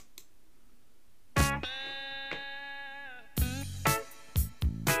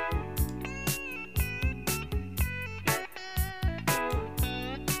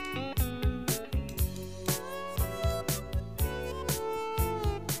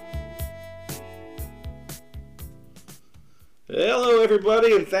Hello,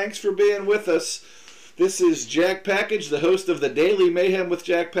 everybody, and thanks for being with us. This is Jack Package, the host of the Daily Mayhem with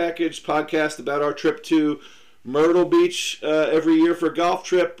Jack Package podcast about our trip to Myrtle Beach every year for a golf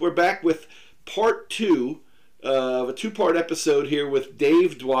trip. We're back with part two of a two-part episode here with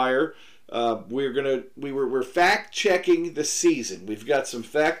Dave Dwyer. We're fact checking the season. We've got some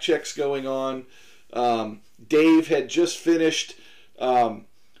fact checks going on. Dave had just finished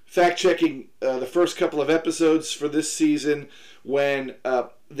fact-checking the first couple of episodes for this season when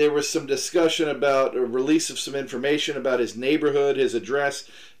there was some discussion about a release of some information about his neighborhood, his address.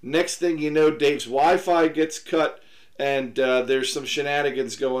 Next thing you know, Dave's Wi-Fi gets cut, and there's some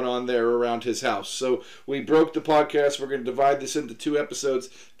shenanigans going on there around his house. So we broke the podcast. We're going to divide this into two episodes.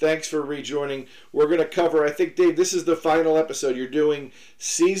 Thanks for rejoining. We're going to cover, I think, Dave, this is the final episode. You're doing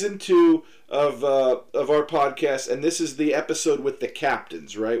season 2 of our podcast, and this is the episode with the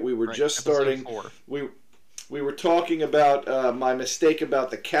captains, right? We were just starting. 4. We were talking about my mistake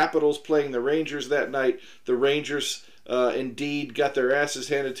about the Capitals playing the Rangers that night. The Rangers indeed got their asses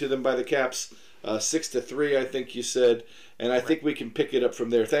handed to them by the Caps, 6-3, I think you said, and I think we can pick it up from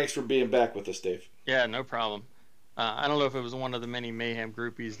there. Thanks for being back with us, Dave. Yeah, no problem. I don't know if it was one of the many Mayhem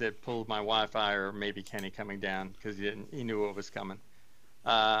groupies that pulled my Wi-Fi, or maybe Kenny coming down because he knew what was coming.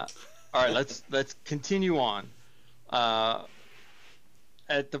 All right, let's continue on. At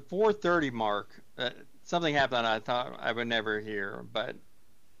the 4:30 mark, something happened I thought I would never hear, but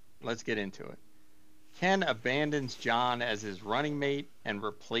let's get into it. Ken abandons John as his running mate and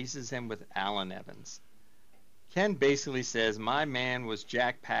replaces him with Alan Evans. Ken basically says, "My man was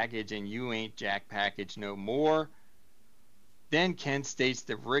Jack Package and you ain't Jack Package no more." Then Ken states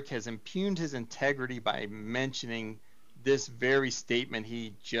that Rick has impugned his integrity by mentioning this very statement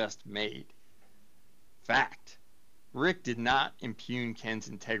he just made. Fact. Rick did not impugn Ken's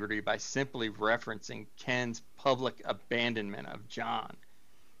integrity by simply referencing Ken's public abandonment of John.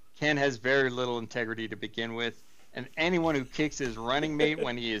 Ken has very little integrity to begin with, and anyone who kicks his running mate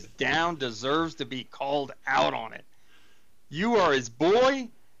when he is down deserves to be called out on it. You are his boy.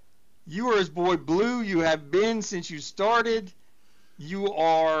 You are his boy Blue. You have been since you started. You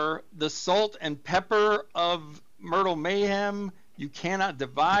are the salt and pepper of Myrtle Mayhem. You cannot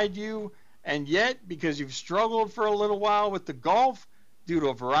divide you. And yet, because you've struggled for a little while with the golf due to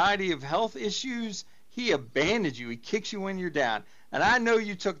a variety of health issues, he abandoned you. He kicks you when you're down. And I know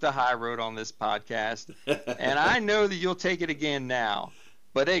you took the high road on this podcast, and I know that you'll take it again now.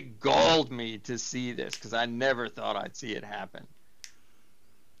 But it galled me to see this because I never thought I'd see it happen.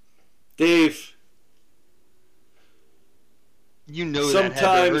 Dave, you know that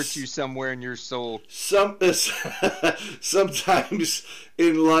had to hurt you somewhere in your soul. Sometimes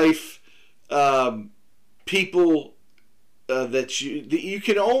in life, people that you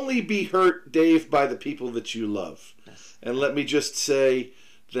can only be hurt, Dave, by the people that you love. Yes. And let me just say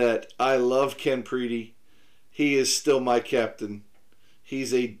that I love Ken Preedy. He is still my captain.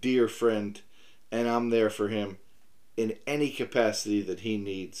 He's a dear friend, and I'm there for him in any capacity that he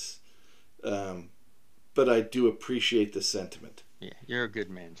needs. But I do appreciate the sentiment. Yeah, you're a good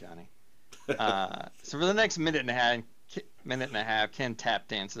man, Johnny. So for the next minute and a half, Ken tap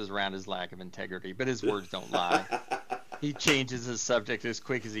dances around his lack of integrity, but his words don't lie. He changes his subject as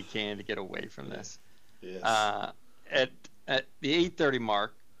quick as he can to get away from this. Yes. At the 8:30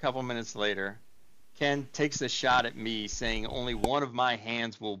 mark, a couple minutes later, Ken takes a shot at me, saying only one of my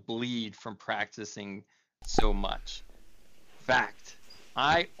hands will bleed from practicing so much. Fact.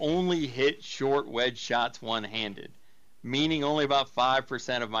 I only hit short wedge shots one-handed, meaning only about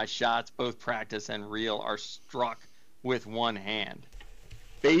 5% of my shots, both practice and real, are struck with one hand.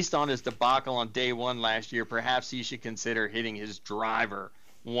 Based on his debacle on day 1 last year, perhaps he should consider hitting his driver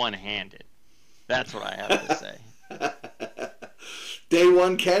one-handed. That's what I have to say. Day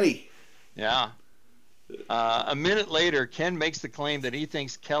 1 Kenny. Yeah. A minute later, Ken makes the claim that he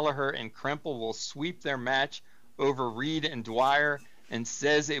thinks Kelleher and Krempel will sweep their match over Reed and Dwyer, and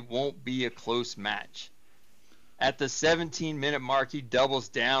says it won't be a close match. At the 17-minute mark, he doubles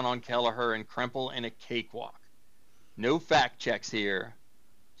down on Kelleher and Krempel in a cakewalk. No fact checks here.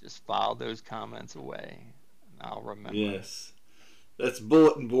 Just file those comments away, and I'll remember. Yes. That's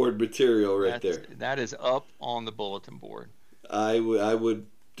bulletin board material there. That is up on the bulletin board. I would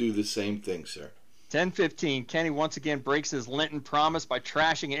do the same thing, sir. 10:15, Kenny once again breaks his Lenten promise by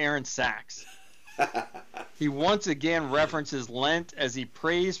trashing Aaron Sachs. He once again references Lent as he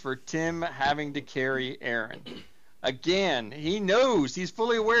prays for Tim having to carry Aaron. Again, he knows, he's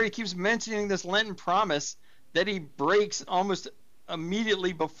fully aware, he keeps mentioning this Lenten promise that he breaks almost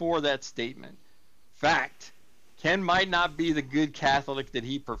immediately before that statement. Fact, Ken might not be the good Catholic that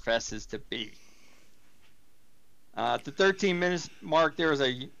he professes to be. At the 13 minutes mark, there was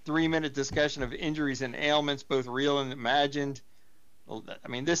a 3-minute discussion of injuries and ailments, both real and imagined. I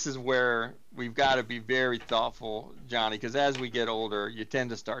mean, this is where we've got to be very thoughtful, Johnny, because as we get older, you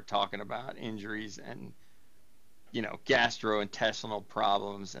tend to start talking about injuries and, gastrointestinal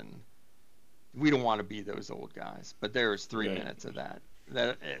problems, and we don't want to be those old guys. But there was 3 minutes of that.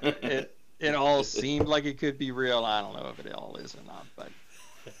 It all seemed like it could be real. I don't know if it all is or not, but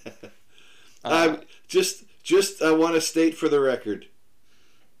I want to state for the record: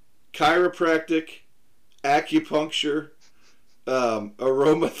 chiropractic, acupuncture,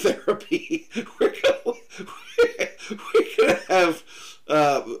 aromatherapy. We're gonna have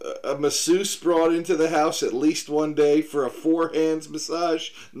a masseuse brought into the house at least one day for a 4-hands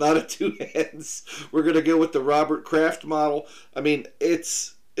massage, not a 2-hands. We're gonna go with the Robert Kraft model. I mean,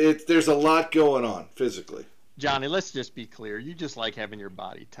 there's a lot going on physically. Johnny, let's just be clear. You just like having your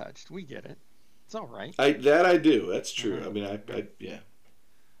body touched. We get it. It's all right. I do. That's true. Mm-hmm. I mean, yeah.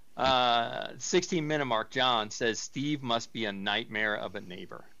 16-minute mark, John says Steve must be a nightmare of a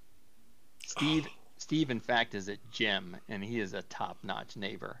neighbor. Steve, in fact, is a gem, and he is a top-notch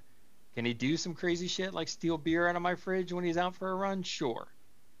neighbor. Can he do some crazy shit like steal beer out of my fridge when he's out for a run? Sure.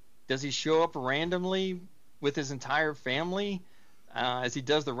 Does he show up randomly with his entire family as he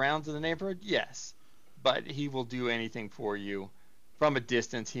does the rounds of the neighborhood? Yes. But he will do anything for you. From a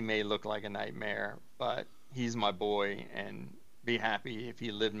distance, he may look like a nightmare, but he's my boy, and be happy if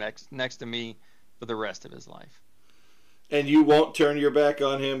he lived next to me for the rest of his life. And you won't turn your back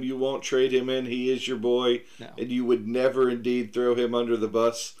on him. You won't trade him in. He is your boy. No. And you would never indeed throw him under the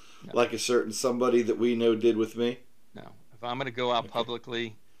bus like a certain somebody that we know did with me? No. If I'm going to go out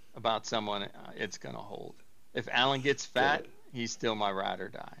publicly about someone, it's going to hold. If Alan gets fat, he's still my ride or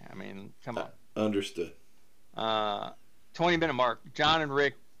die. I mean, come on. Understood. 20-minute mark. John and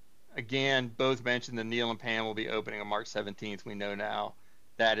Rick, again, both mentioned that Neil and Pam will be opening on March 17th. We know now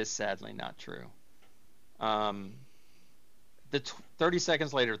that is sadly not true. 30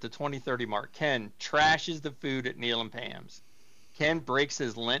 seconds later, at the 20:30 mark, Ken trashes the food at Neil and Pam's. Ken breaks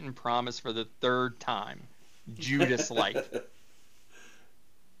his Lenten promise for the 3rd time. Judas-like.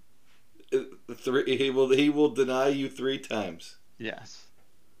 He will deny you 3 times. Yes.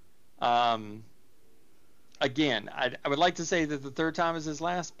 Again, I would like to say that the 3rd time is his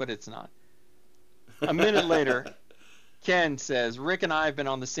last, but it's not. A minute later, Ken says, Rick and I have been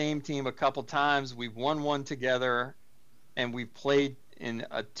on the same team a couple times. We've won one together, and we've played in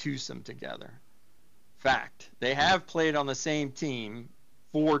a twosome together. Fact, they have played on the same team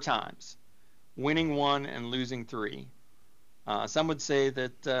 4 times, winning 1 and losing 3. Some would say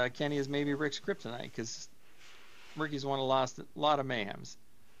that Kenny is maybe Rick's kryptonite because Ricky's won a lot of mayhems.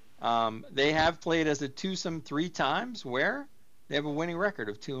 They have played as a twosome 3 times where they have a winning record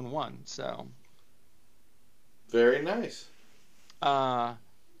of 2-1. So very nice.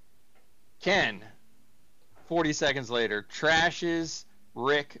 Ken, 40 seconds later, trashes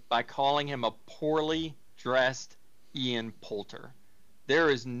Rick by calling him a poorly dressed Ian Poulter. There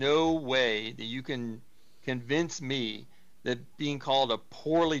is no way that you can convince me that being called a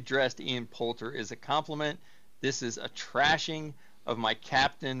poorly dressed Ian Poulter is a compliment. This is a trashing of my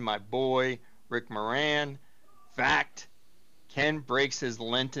captain, my boy, Rick Moran. Fact, Ken breaks his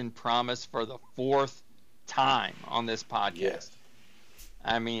Lenten promise for the 4th time on this podcast. Yes.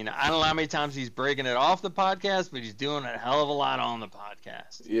 I mean, I don't know how many times he's breaking it off the podcast, but he's doing a hell of a lot on the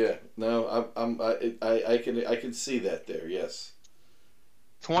podcast. Yeah, no, I can see that there. Yes.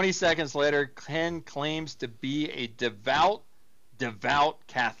 20 seconds later, Ken claims to be a devout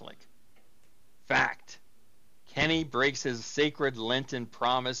Catholic. Fact, Kenny breaks his sacred Lenten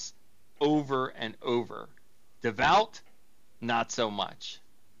promise over and over. Devout, not so much.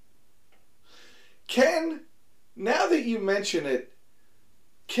 Ken, now that you mention it,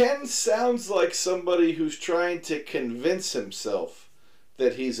 Ken sounds like somebody who's trying to convince himself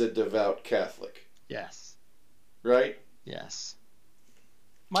that he's a devout Catholic. Yes. Right? Yes.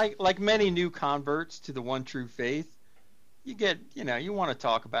 Mike, like many new converts to the one true faith, you want to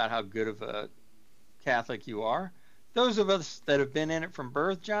talk about how good of a Catholic you are. Those of us that have been in it from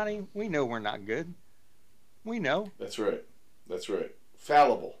birth, Johnny, we know we're not good. We know. That's right.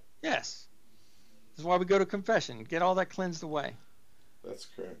 Fallible. Yes. This is why we go to confession. Get all that cleansed away. That's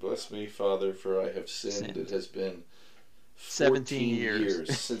correct. Bless me, Father, for I have sinned. It has been 17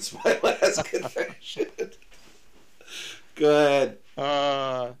 years since my last confession. Go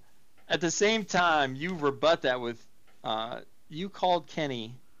ahead. At the same time, you rebut that with, you called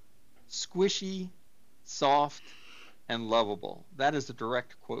Kenny squishy, soft, and lovable. That is a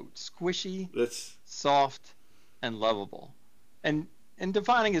direct quote. Squishy, soft, and lovable. And and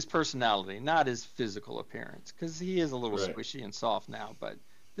defining his personality, not his physical appearance, because he is a little Right. squishy and soft now, but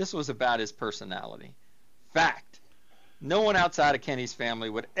this was about his personality. Fact. No one outside of Kenny's family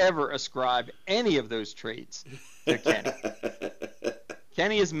would ever ascribe any of those traits to Kenny.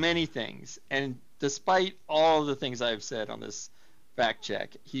 Kenny is many things, and despite all the things I've said on this fact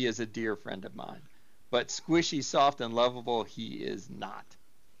check, he is a dear friend of mine. But squishy, soft, and lovable, he is not.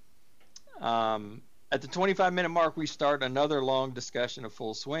 At the 25-minute mark, we start another long discussion of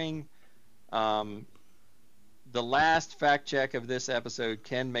Full Swing. The last fact check of this episode,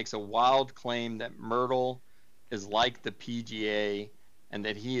 Ken makes a wild claim that Myrtle is like the PGA and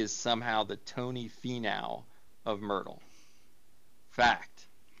that he is somehow the Tony Finau of Myrtle. Fact.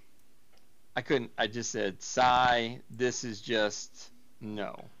 I just said, sigh, this is just,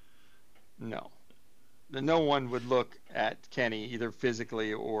 no. No one would look at Kenny either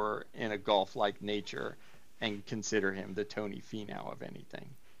physically or in a golf-like nature and consider him the Tony Finau of anything.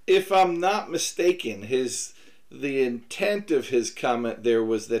 If I'm not mistaken, the intent of his comment there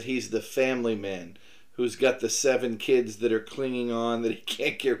was that he's the family man who's got the 7 kids that are clinging on that he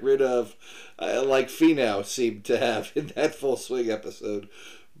can't get rid of, like Finau seemed to have in that Full Swing episode.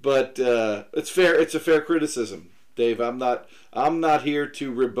 But it's fair. It's a fair criticism, Dave. I'm not here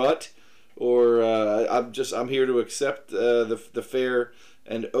to rebut, or I'm here to accept the fair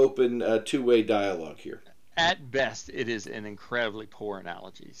and open two-way dialogue here. At best, it is an incredibly poor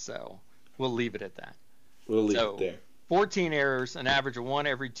analogy, so we'll leave it at that. We'll leave it there. 14 errors, an average of 1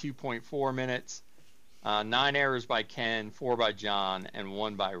 every 2.4 minutes. 9 errors by Ken, 4 by John, and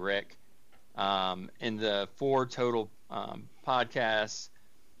 1 by Rick. In the 4 total podcasts,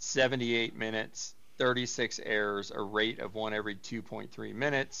 78 minutes, 36 errors, a rate of 1 every 2.3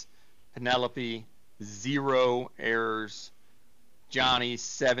 minutes. Penelope, 0 errors. Johnny,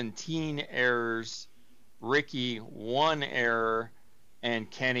 17 errors. Ricky, 1 error. And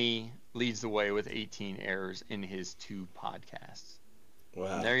Kenny leads the way with 18 errors in his 2 podcasts.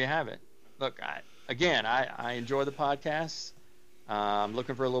 Wow. And there you have it. Look, I enjoy the podcasts. I'm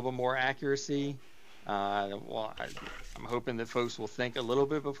looking for a little bit more accuracy. I'm hoping that folks will think a little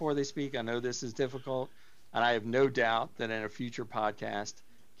bit before they speak. I know this is difficult, and I have no doubt that in a future podcast,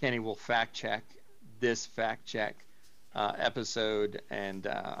 Kenny will fact check this fact check episode, and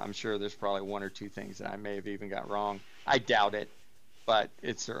I'm sure there's probably 1 or 2 things that I may have even got wrong. I doubt it, but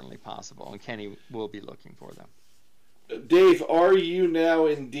it's certainly possible, and Kenny will be looking for them. Dave, are you now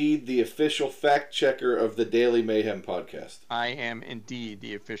indeed the official fact checker of the Daily Mayhem podcast? I am indeed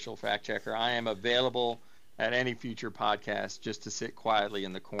the official fact checker. I am available at any future podcast just to sit quietly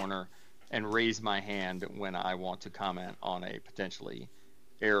in the corner and raise my hand when I want to comment on a potentially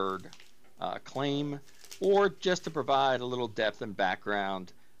errored claim, or just to provide a little depth and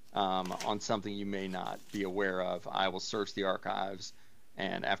background on something you may not be aware of. I will search the archives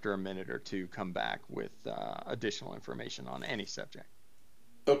and after a minute or 2 come back with additional information on any subject.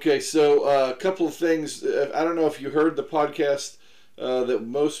 Okay, so a couple of things. I don't know if you heard the podcast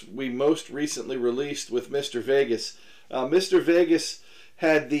that we most recently released with Mr. Vegas. Mr. Vegas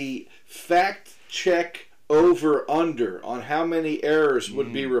had the fact check over-under on how many errors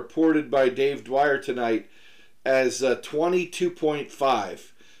would be reported by Dave Dwyer tonight as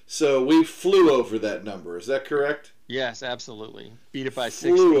 22.5. So we flew over that number. Is that correct? Yes, absolutely. Beat it by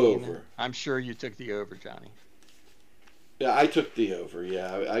 16. Over. I'm sure you took the over, Johnny. Yeah, I took the over.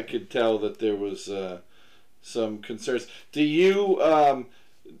 Yeah, I could tell that there was some concerns. Do you? How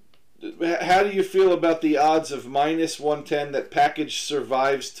do you feel about the odds of -110 that package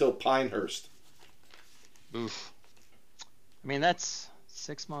survives till Pinehurst? Oof. I mean, that's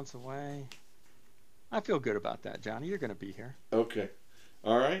 6 months away. I feel good about that, Johnny. You're going to be here. Okay.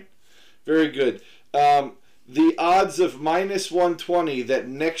 All right. Very good. The odds of -120 that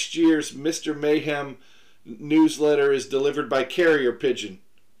next year's Mr. Mayhem newsletter is delivered by carrier pigeon.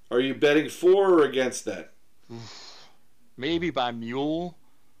 Are you betting for or against that? Maybe by mule.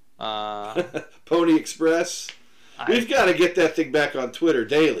 Pony Express? We've got to get that thing back on Twitter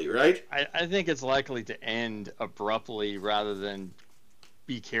daily, right? I think it's likely to end abruptly rather than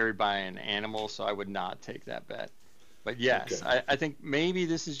be carried by an animal, so I would not take that bet. But yes, okay. I think maybe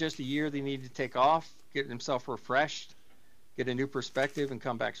this is just a year they need to take off, get himself refreshed, get a new perspective, and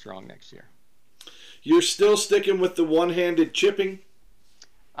come back strong next year. You're still sticking with the one-handed chipping?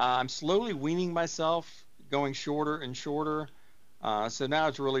 I'm slowly weaning myself, going shorter and shorter. So now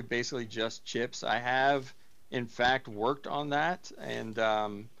it's really basically just chips. I have, in fact, worked on that,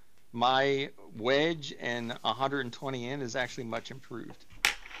 and my wedge and 120 in is actually much improved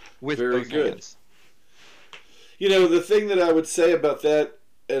with both hands. You know, the thing that I would say about that,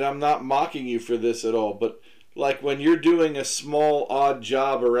 and I'm not mocking you for this at all, but like when you're doing a small, odd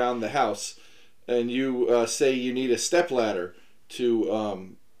job around the house, and you say you need a stepladder to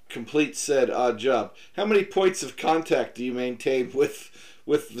complete said odd job, how many points of contact do you maintain with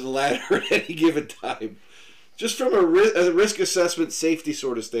the ladder at any given time? Just from a risk assessment safety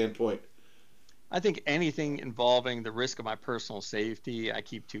sort of standpoint. I think anything involving the risk of my personal safety, I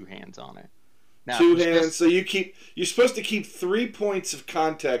keep two hands on it. Now, two hands. So you're supposed to keep 3 points of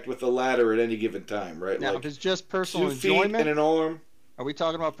contact with the ladder at any given time, right? Now, like if it's just personal 2 feet enjoyment and an arm. Are we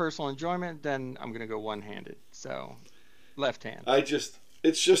talking about personal enjoyment? Then I'm going to go one-handed. So, left hand.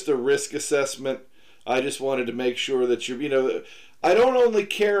 It's just a risk assessment. I just wanted to make sure that I don't only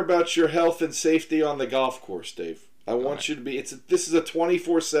care about your health and safety on the golf course, Dave. I want you to be. This is a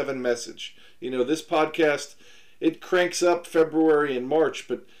 24/7 message. This podcast, it cranks up February and March,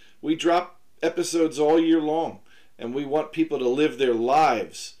 but we drop episodes all year long, and we want people to live their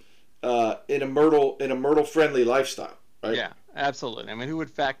lives in a Myrtle friendly lifestyle, right? Yeah, absolutely. I mean, who would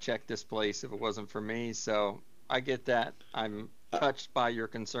fact check this place if it wasn't for me? So I get that. I'm touched by your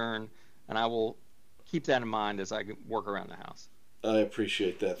concern, and I will keep that in mind as I work around the house. I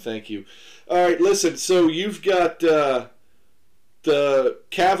appreciate that. Thank you. All right, listen. So you've got the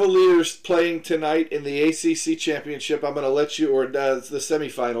Cavaliers playing tonight in the ACC championship. I'm going to let you, or the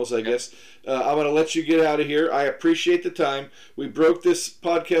semifinals, I guess. I'm going to let you get out of here. I appreciate the time. We broke this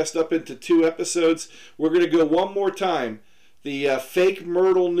podcast up into 2 episodes. We're going to go one more time. The Fake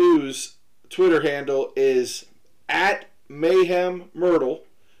Myrtle News Twitter handle is @MayhemMyrtle.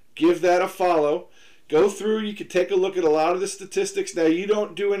 Give that a follow. Go through. You can take a look at a lot of the statistics. Now, you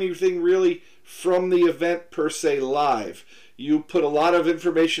don't do anything really from the event per se live. You put a lot of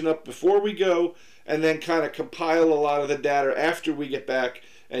information up before we go, and then kind of compile a lot of the data after we get back,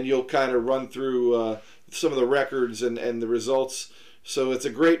 and you'll kind of run through some of the records and the results. So it's a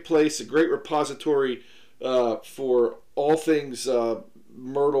great place, a great repository for all things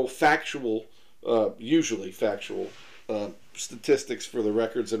Myrtle factual, usually factual statistics for the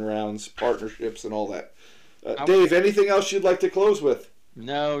records and rounds, partnerships, and all that. Dave, anything else you'd like to close with?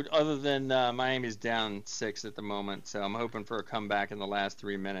 No, other than Miami's down 6 at the moment, so I'm hoping for a comeback in the last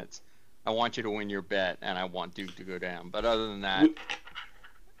 3 minutes. I want you to win your bet, and I want Duke to go down. But other than that,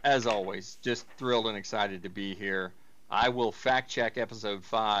 as always, just thrilled and excited to be here. I will fact check episode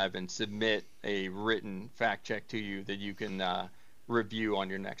 5 and submit a written fact check to you that you can review on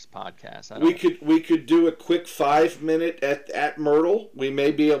your next podcast. We could do a quick 5-minute at Myrtle. We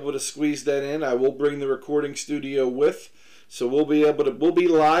may be able to squeeze that in. I will bring the recording studio with, so we'll be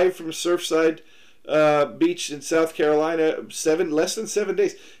live from Surfside Beach in South Carolina. Less than 7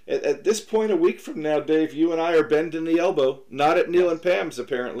 days. At this point, a week from now, Dave, you and I are bending the elbow. Not at Neil and Pam's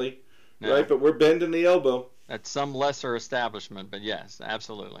apparently, no. Right? But we're bending the elbow. At some lesser establishment, but yes,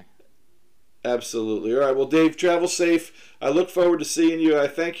 absolutely. Absolutely. All right. Well, Dave, travel safe. I look forward to seeing you. I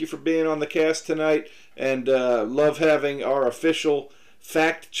thank you for being on the cast tonight, and love having our official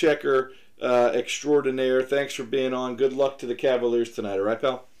fact checker extraordinaire. Thanks for being on. Good luck to the Cavaliers tonight. All right,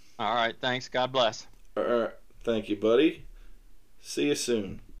 pal? All right. Thanks. God bless. All right. Thank you, buddy. See you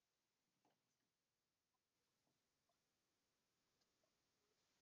soon.